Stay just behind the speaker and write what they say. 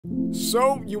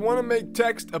So, you want to make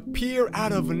text appear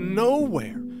out of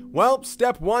nowhere? Well,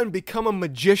 step 1, become a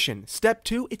magician. Step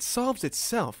 2, it solves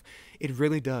itself. It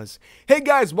really does. Hey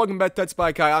guys, welcome back to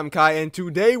TutsByKai. I'm Kai, and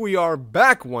today we are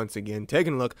back once again,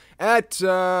 taking a look at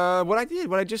what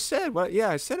I just said. Yeah,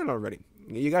 I said it already.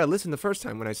 You gotta listen the first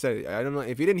time when I said it. I don't know,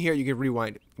 if you didn't hear it, you can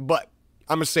rewind it. But,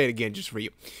 I'm gonna say it again just for you.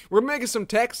 We're making some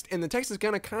text, and the text is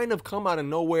gonna kind of come out of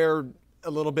nowhere a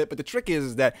little bit, but the trick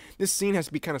is that this scene has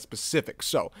to be kind of specific.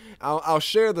 So I'll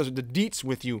share the deets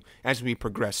with you as we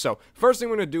progress. So first thing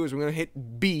we're going to do is we're going to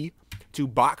hit B to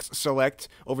box select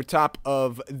over top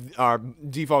of our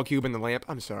default cube in the lamp.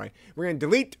 I'm sorry. We're going to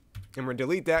delete, and we're going to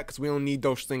delete that because we don't need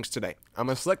those things today. I'm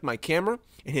going to select my camera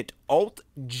and hit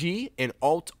Alt-G and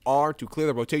Alt-R to clear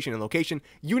the rotation and location.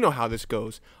 You know how this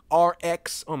goes.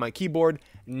 RX on my keyboard,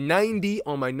 90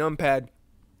 on my numpad,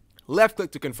 left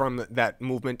click to confirm that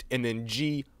movement, and then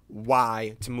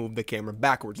GY to move the camera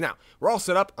backwards. Now, we're all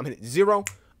set up. I'm going to hit 0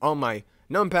 on my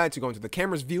numpad to go into the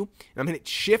camera's view, and I'm going to hit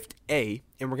Shift A,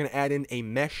 and we're going to add in a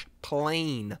mesh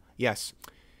plane. Yes.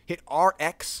 Hit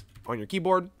RX on your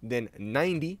keyboard, then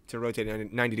 90 to rotate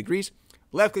it 90 degrees.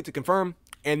 Left click to confirm,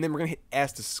 and then we're going to hit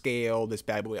S to scale this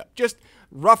bad boy up. Just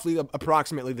roughly,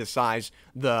 approximately the size,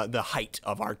 the height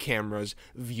of our camera's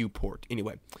viewport.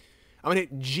 Anyway. I'm going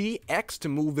to hit GX to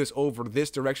move this over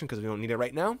this direction because we don't need it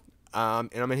right now.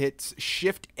 And I'm going to hit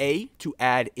Shift A to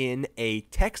add in a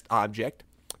text object.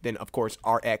 Then, of course,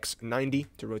 RX 90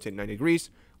 to rotate 90 degrees.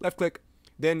 Left click.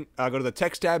 Then go to the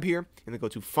text tab here and then go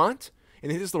to font. And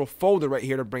then hit this little folder right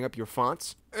here to bring up your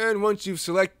fonts. And once you've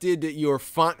selected your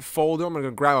font folder, I'm going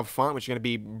to grab a font, which is going to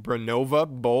be Brenova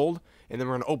Bold. And then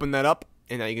we're going to open that up.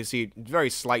 And now you can see very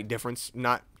slight difference.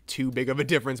 Not too big of a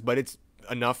difference, but it's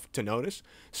enough to notice.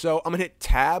 So I'm gonna hit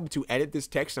tab to edit this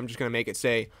text. I'm just gonna make it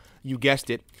say, you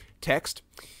guessed it, text.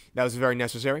 That was very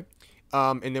necessary.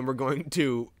 And then we're going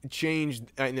to change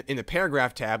in the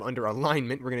paragraph tab under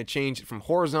alignment. We're going to change it from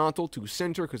horizontal to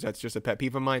center because that's just a pet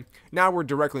peeve of mine. Now we're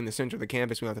directly in the center of the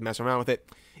canvas. We don't have to mess around with it.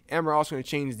 And we're also going to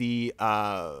change the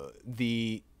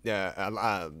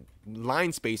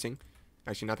line spacing.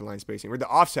 Actually, not the line spacing. We're the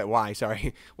offset Y,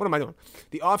 sorry. What am I doing?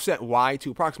 The offset Y to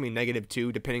approximately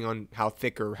 -2, depending on how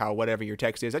thick or how whatever your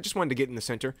text is. I just wanted to get in the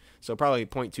center. So probably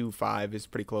 0.25 is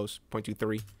pretty close.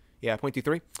 0.23. Yeah,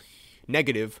 0.23.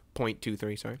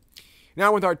 -0.23, sorry.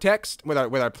 Now with our text, with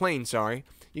our plane, sorry,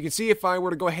 you can see if I were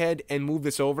to go ahead and move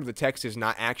this over, the text is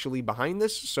not actually behind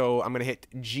this. So I'm going to hit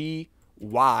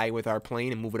GY with our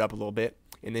plane and move it up a little bit.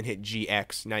 And then hit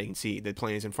GX. Now you can see the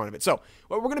plane is in front of it. So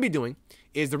what we're going to be doing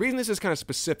is, the reason this is kind of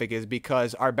specific is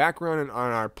because our background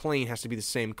on our plane has to be the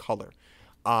same color.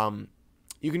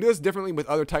 You can do this differently with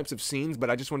other types of scenes,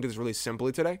 but I just want to do this really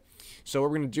simply today. So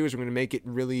what we're going to do is we're going to make it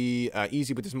really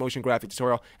easy with this motion graphic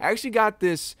tutorial. I actually got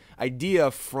this idea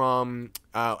from,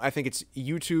 I think it's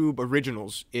YouTube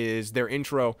Originals. Is their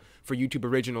intro for YouTube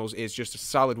Originals is just a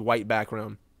solid white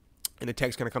background, and the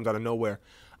text kind of comes out of nowhere.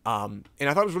 And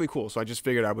I thought it was really cool, so I just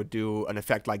figured I would do an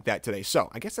effect like that today. So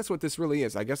I guess that's what this really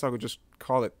is. I guess I would just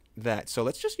call it that. So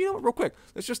let's just, real quick,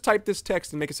 let's just type this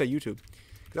text and make it say YouTube.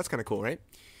 That's kind of cool, right?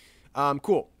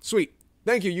 Cool. Sweet.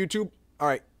 Thank you, YouTube. All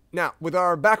right. Now, with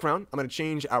our background, I'm going to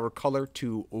change our color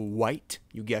to white.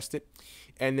 You guessed it.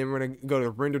 And then we're going to go to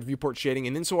rendered viewport shading.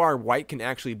 And then so our white can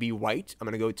actually be white, I'm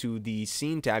going to go to the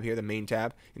scene tab here, the main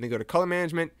tab, and then go to color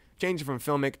management, change it from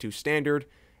filmic to standard.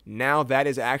 Now that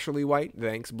is actually white.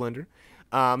 Thanks, Blender.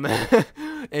 And then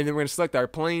we're gonna select our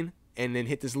plane and then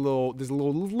hit this little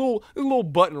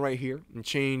button right here and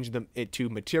change it to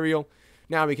material.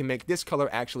 Now we can make this color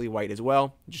actually white as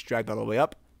well. Just drag that all the way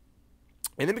up,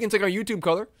 and then we can take our YouTube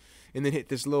color and then hit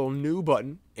this little new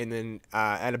button and then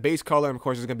add a base color. And of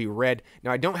course, it's gonna be red.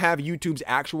 Now I don't have YouTube's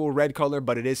actual red color,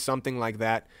 but it is something like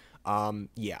that.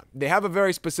 Yeah, they have a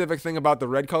very specific thing about the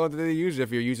red color that they use.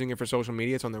 If you're using it for social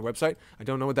media, it's on their website. I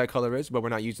don't know what that color is, but we're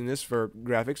not using this for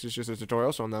graphics. It's just a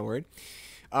tutorial, so I'm not worried.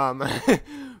 We're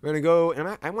gonna go,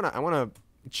 and I wanna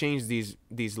change these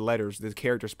letters. The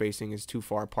character spacing is too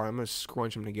far apart. I'm gonna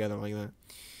scrunch them together like that.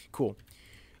 Cool.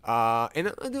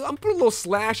 And I'm putting a little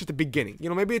slash at the beginning.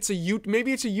 Maybe it's a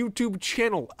YouTube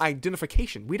channel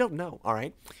identification. We don't know. All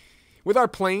right. With our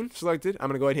plane selected, I'm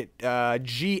going to go ahead and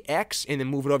hit GX and then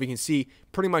move it over. You can see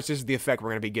pretty much this is the effect we're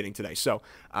going to be getting today. So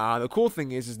the cool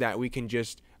thing is that we can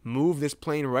just move this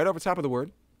plane right over top of the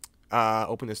word.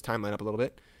 Open this timeline up a little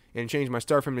bit and change my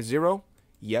start frame to 0.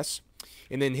 Yes.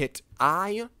 And then hit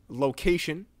I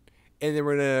location. And then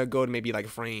we're going to go to maybe like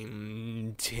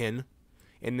frame 10.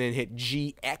 And then hit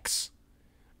GX.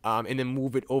 And then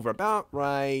move it over about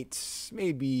right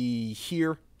maybe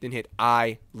here. then hit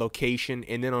I, location,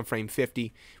 and then on frame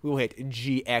 50, we will hit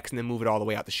GX and then move it all the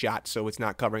way out the shot so it's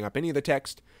not covering up any of the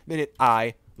text. Then hit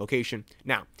I, location.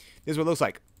 Now, this is what it looks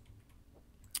like.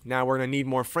 Now we're going to need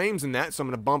more frames than that, so I'm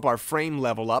going to bump our frame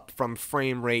level up from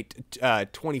frame rate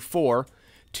 24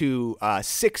 to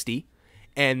 60.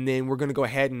 And then we're going to go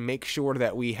ahead and make sure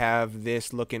that we have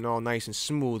this looking all nice and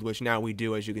smooth, which now we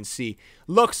do, as you can see.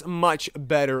 Looks much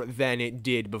better than it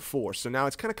did before. So now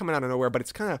it's kind of coming out of nowhere, but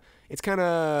it's kind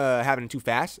of happening too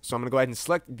fast. So I'm going to go ahead and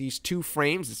select these 2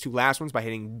 frames, these 2 last ones, by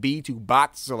hitting B to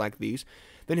box select these.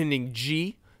 Then hitting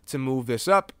G to move this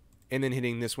up. And then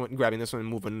hitting this one, grabbing this one and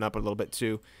moving it up a little bit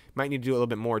too. Might need to do a little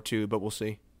bit more too, but we'll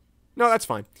see. No, that's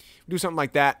fine. Do something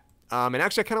like that. And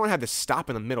actually, I kind of want to have this stop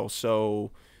in the middle,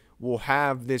 so we'll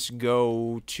have this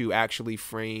go to actually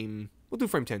frame, we'll do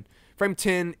frame 10. Frame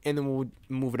 10, and then we'll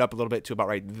move it up a little bit to about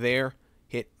right there.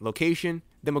 Hit location.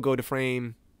 Then we'll go to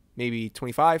frame maybe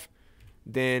 25.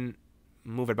 Then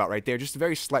move it about right there, just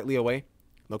very slightly away.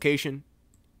 Location.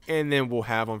 And then we'll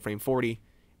have on frame 40,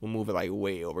 we'll move it like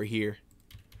way over here.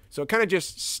 So it kind of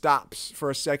just stops for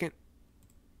a second.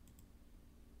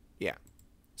 Yeah.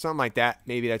 Something like that.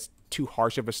 Maybe that's too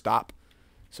harsh of a stop.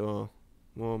 So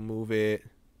we'll move it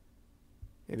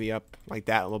maybe up like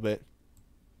that a little bit.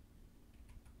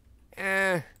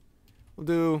 We'll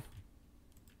do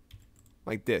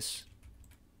like this.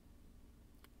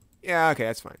 Yeah, okay,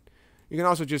 that's fine. You can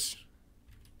also just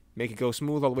make it go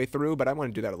smooth all the way through, but I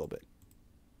want to do that a little bit.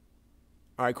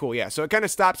 All right, cool. Yeah, so it kind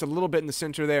of stops a little bit in the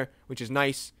center there, which is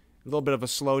nice. A little bit of a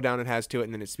slowdown it has to it,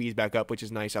 and then it speeds back up, which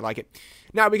is nice. I like it.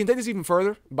 Now, we can take this even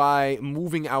further by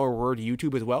moving our word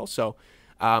YouTube as well. So,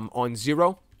 on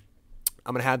 0,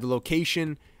 I'm going to have the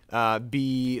location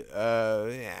be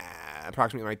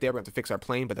approximately right there. We're going to have to fix our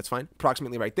plane, but that's fine.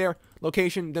 Approximately right there.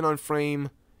 Location. Then on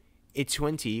frame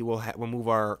 20, we'll move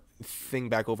our thing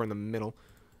back over in the middle.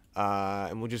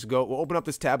 And we'll just go. We'll open up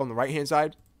this tab on the right-hand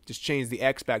side. Just change the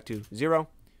X back to 0.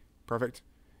 Perfect.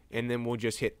 And then we'll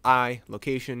just hit I,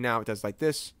 location. Now it does like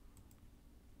this.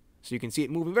 So you can see it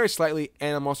moving very slightly.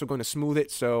 And I'm also going to smooth it.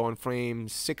 So on frame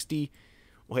 60,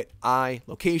 we'll hit I,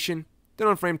 location. Then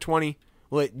on frame 20,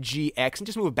 we'll hit GX. And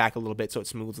just move it back a little bit so it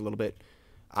smooths a little bit.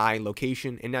 I,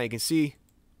 location. And now you can see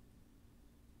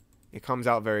it comes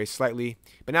out very slightly.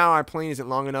 But now our plane isn't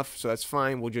long enough, so that's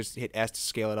fine. We'll just hit S to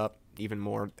scale it up even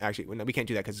more. Actually, we can't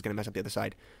do that because it's going to mess up the other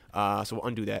side. So we'll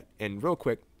undo that. And real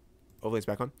quick, overlays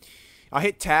back on. I'll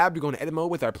hit tab to go into edit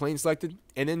mode with our plane selected,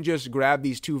 and then just grab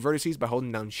these 2 vertices by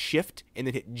holding down shift, and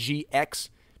then hit GX.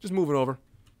 Just move it over.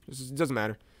 It doesn't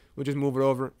matter. We'll just move it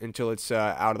over until it's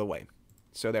out of the way.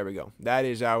 So there we go. That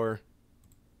is our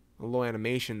little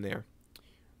animation there,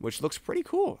 which looks pretty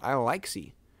cool. I like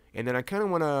C. And then I kind of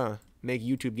want to make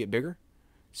YouTube get bigger.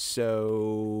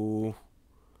 So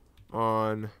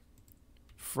on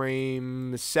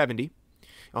frame 70,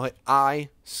 I'll hit I,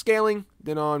 scaling,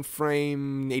 then on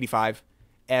frame 85,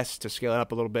 S to scale it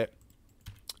up a little bit,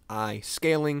 I,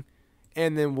 scaling,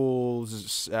 and then we'll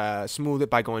smooth it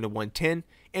by going to 110,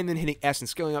 and then hitting S and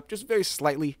scaling up just very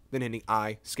slightly, then hitting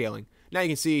I, scaling. Now you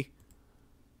can see,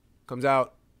 comes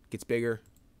out, gets bigger,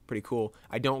 pretty cool.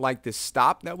 I don't like this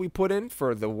stop that we put in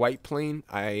for the white plane.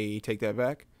 I take that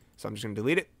back, so I'm just going to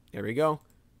delete it. There we go.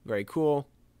 Very cool.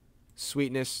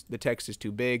 Sweetness, the text is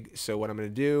too big, so what I'm going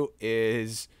to do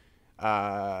is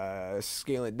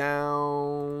scale it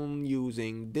down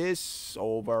using this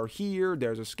over here.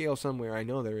 There's a scale somewhere. I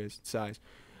know there is size.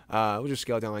 We'll just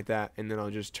scale it down like that, and then I'll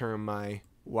just turn my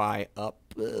Y up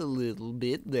a little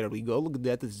bit. There we go. Look at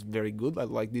that. This is very good. I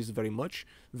like this very much.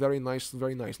 Very nice.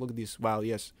 Very nice. Look at this. Wow,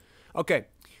 yes. Okay,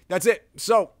 that's it.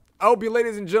 So, I hope you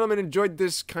ladies and gentlemen enjoyed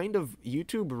this kind of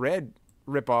YouTube Red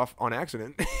ripoff on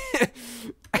accident.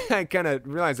 I kind of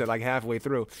realized that like halfway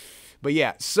through. But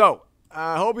yeah, so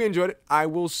I hope you enjoyed it. I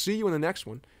will see you in the next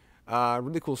one.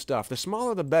 Really cool stuff. The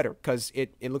smaller the better, because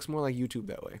it looks more like YouTube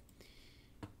that way.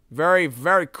 Very,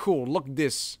 very cool. Look at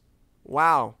this.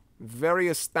 Wow. Very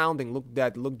astounding. Look at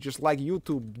that. Look just like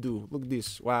YouTube do. Look at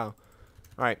this. Wow.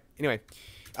 Alright, anyway.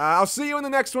 I'll see you in the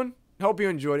next one. Hope you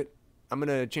enjoyed it. I'm going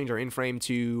to change our in-frame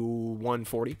to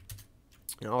 140.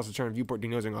 And I'll also turn viewport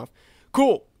denosing off.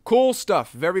 Cool. Cool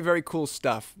stuff. Very, very cool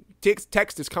stuff.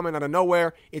 Text is coming out of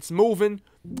nowhere. It's moving.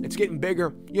 It's getting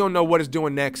bigger. You don't know what it's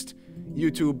doing next.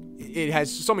 YouTube, it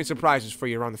has so many surprises for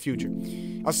you around the future.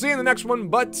 I'll see you in the next one,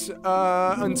 but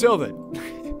until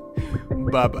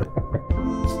then, bye-bye.